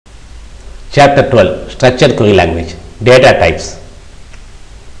Chapter 12 Structured Query Language Data Types.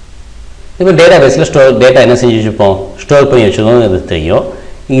 இப்போ டேட்டாபேஸில் data என்ன செஞ்சு வச்சுப்போம், ஸ்டோர் பண்ணி வச்சுக்கோங்க தெரியும்.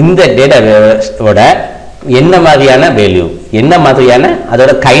 இந்த டேட்டாவோட என்ன மாதிரியான வேல்யூ, என்ன மாதிரியான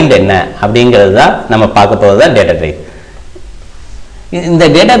அதோட கைண்ட் என்ன அப்படிங்கிறது தான் நம்ம பார்க்க போகிறது தான் டேட்டா டைப். இந்த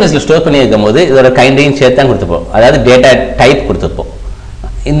டேட்டாபேஸில் ஸ்டோர் பண்ணி இருக்கும் போது இதோட கைண்டையும் சேர்த்து தான் கொடுத்துப்போம், அதாவது டேட்டா டைப் கொடுத்துப்போம்.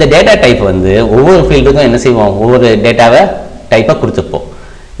 இந்த டேட்டா டைப் வந்து ஒவ்வொரு ஃபீல்டுக்கும் என்ன செய்வோம், ஒவ்வொரு டேட்டாவை டைப்பாக கொடுத்துப்போம்.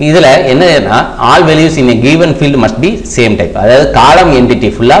 இதில் என்னன்னா all values in a given field must be same type, அதாவது காலம் என்டிட்டி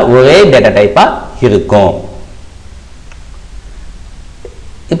ஃபுல்லாக ஒரே டேட்டா டைப்பாக இருக்கும்.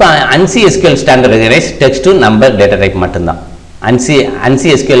 இப்போ ANSI SQL standard recognise text to number data type மட்டும்தான். ANSI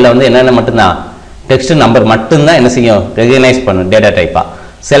SQL வந்து என்னென்ன மட்டும்தான் டெக்ஸ்ட் நம்பர் மட்டும்தான் என்ன செய்யும், ரெகனைஸ் பண்ணும் டேட்டா டைப்பாக.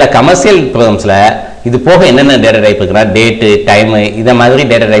 சில கமர்ஷியல் ப்ரோக்ராம்ஸில் இது போக என்னென்ன டேட்டா டைப் இருக்குன்னா டேட்டு, டைமு, இதை மாதிரி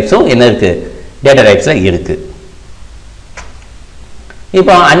டேட்டா டைப்ஸும் என்ன இருக்குது, டேட்டா டைப்ஸில் இருக்குது.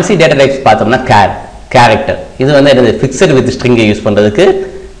 இப்போ ANSI டேட்டா டைப்ஸ் பார்த்தோம்னா கேரக்டர், இது வந்து என்னது ஃபிக்ஸட் வித் ஸ்ட்ரிங்கை யூஸ் பண்ணுறதுக்கு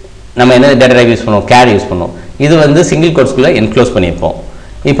நம்ம என்ன டேட்டா டைப் யூஸ் பண்ணுவோம், கேர் யூஸ் பண்ணுவோம். இது வந்து சிங்கிள் கோட்ஸ்குள்ளே என்க்ளோஸ் பண்ணியிருப்போம்.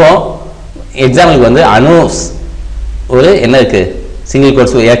 இப்போ எக்ஸாம்பிளுக்கு வந்து அனுஸ் ஒரு என்ன இருக்குது, சிங்கிள்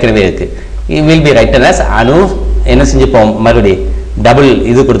கோட்ஸ் ஏற்கனவே இருக்குது. It will be written as அனு என்ன செஞ்சுப்போம், மறுபடியும் டபுள்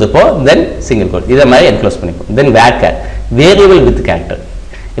இது கொடுத்துப்போம், தென் சிங்கிள் கோட், இதை மாதிரி என்க்ளோஸ் பண்ணிப்போம். தென் கேர் வேரியபிள் வித் கேரக்டர்.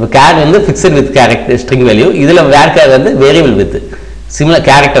 இப்போ கேர் வந்து fixed with character string value, இதில் கேர் வந்து வேரியபிள் வித் சிமிலர்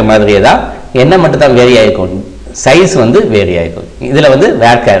கேரக்டர் மாதிரியே தான், என்ன மட்டும் தான் வேரி ஆகிருக்கும், சைஸ் வந்து வேரி ஆகிருக்கும். இதில் வந்து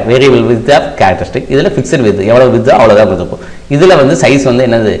care variable with of characteristic, இதில் ஃபிக்ஸட் வித் எவ்வளோ வித்தோ அவ்வளோதான் கொடுத்துப்போம். இதில் வந்து சைஸ் வந்து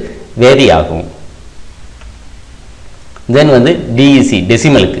என்னது வேரி ஆகும். தென் வந்து டிஇசி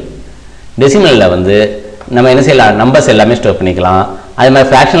டெசிமலுக்கு, டெசிமலில் வந்து நம்ம என்ன செய்யலாம், நம்பர்ஸ் எல்லாமே ஸ்டோர் பண்ணிக்கலாம். அது மாதிரி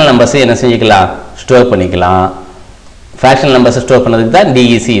ஃப்ராக்ஷனல் நம்பர்ஸ் என்ன செஞ்சுக்கலாம், ஸ்டோர் பண்ணிக்கலாம். ஃப்ராக்ஷனல் நம்பர்ஸ் ஸ்டோர் பண்ணதுக்கு தான்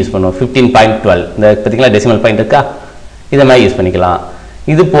டிஇசி யூஸ் பண்ணுவோம். 15.12 இந்த பார்த்தீங்களா டெசிமல் பாயிண்ட் இருக்கா, இதை மாதிரி யூஸ் பண்ணிக்கலாம்.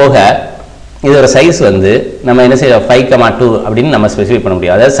 இது போக இதோட சைஸ் வந்து நம்ம என்ன செய்யலாம் 5,2 அப்படின்னு நம்ம ஸ்பெசிஃபை பண்ண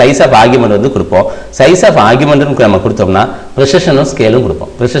முடியும். அதாவது சைஸ் ஆஃப் ஆர்குமெண்ட் வந்து கொடுப்போம். சைஸ் ஆஃப் ஆர்குமெண்ட்னு நம்ம கொடுத்தோம்னா ப்ரிசிஷனும் ஸ்கேலும்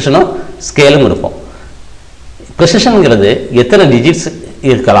கொடுப்போம். ப்ரிசிஷனுங்கிறது எத்தனை டிஜிட்ஸ்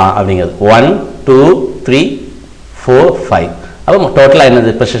இருக்கலாம் அப்படிங்கிறது 1 2 3 4 5, அப்போ டோட்டலாக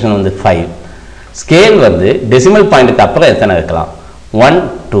என்னது ப்ரிசிஷன் வந்து 5. ஸ்கேல் வந்து டெசிமல் பாயிண்ட்டுக்கு அப்புறம் எத்தனை இருக்கலாம் 1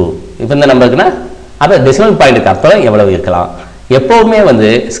 2, இப்போ இந்த நம்பருக்குன்னா அப்போ டெசிமல் பாயிண்ட்டுக்கு அப்புறம் எவ்வளவு இருக்கலாம். எப்போவுமே வந்து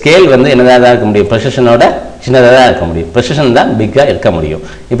ஸ்கேல் வந்து என்னதாக தான் இருக்க முடியும், ப்ரிசிஷனோட சின்னதாக தான் இருக்க முடியும், ப்ரிசிஷன் தான் பிக்காக இருக்க முடியும்.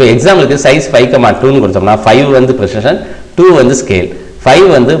 இப்போ எக்ஸாம்பிளுக்கு சைஸ் 5,2ன்னு கொடுத்தோம்னா 5 வந்து ப்ரிசிஷன், 2 வந்து ஸ்கேல். 5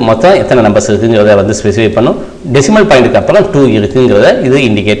 வந்து மொத்தம் எத்தனை நம்பர்ஸ் இருக்குங்கிறத வந்து ஸ்பெசிஃபை பண்ணும், டெசிமல் பாயிண்ட்டுக்கு அப்புறம் 2 இருக்குங்கிறத இது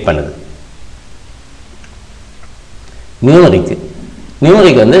இண்டிகேட் பண்ணுது.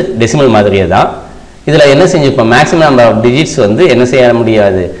 நியூமரிக் வந்து டெசிமல் மாதிரியே தான். இதில் என்ன செஞ்சுப்போம், மேக்ஸிமம் நம்பர் ஆஃப் டிஜிட்ஸ் வந்து என்ன செய்ய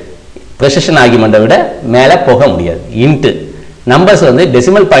முடியாது, ப்ரிசிஷன் ஆர்குமெண்ட்டை விட மேலே போக முடியாது. இன்ட்டு நம்பர்ஸ் வந்து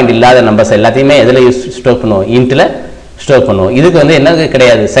டெசிமல் பாயிண்ட் இல்லாத நம்பர்ஸ் எல்லாத்தையுமே எதில் ஸ்டோர் பண்ணுவோம், இன்ட்டில் ஸ்டோர் பண்ணுவோம். இதுக்கு வந்து என்ன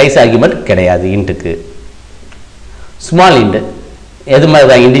கிடையாது, சைஸ் ஆர்குமெண்ட் கிடையாது இன்ட்டுக்கு. ஸ்மால் இன்ட்டு எது மாதிரி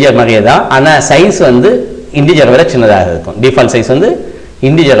தான், இன்டிஜர் மாதிரியே தான், ஆனால் சைஸ் வந்து இன்டிஜரை விட சின்னதாக இருக்கும். டிஃபால்ட் சைஸ் வந்து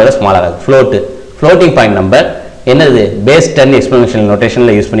இன்டிஜரை விட ஸ்மாலாக இருக்கும். ஃப்ளோட்டிங் பாயிண்ட் நம்பர் என்னது பேஸ் 10 எக்ஸ்பிளனேஷன்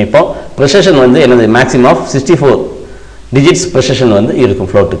நோட்டேஷனில் யூஸ் பண்ணிப்போம். ப்ரிசிஷன் வந்து என்னது மேக்ஸிமம் ஆஃப் 64 டிஜிட்ஸ் ப்ரிசிஷன் வந்து இருக்கும்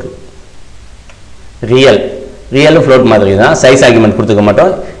ஃப்ளோட்டுக்கு. ரியல் ஃப்ளோட் மாதிரி தான், சைஸ் ஆர்குமெண்ட் கொடுத்துக்க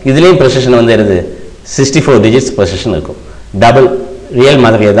மாட்டோம். இதுலேயும் ப்ரிசிஷன் வந்து என்னது 64 டிஜிட்ஸ் ப்ரிசிஷன் இருக்கும். டபுள் ரியல்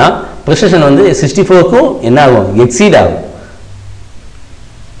மாதிரியே தான், ப்ரிசிஷன் வந்து 64க்கும் என்ன ஆகும், எக்ஸீட் ஆகும்.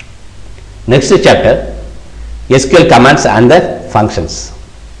 Next chapter SQL commands and the functions.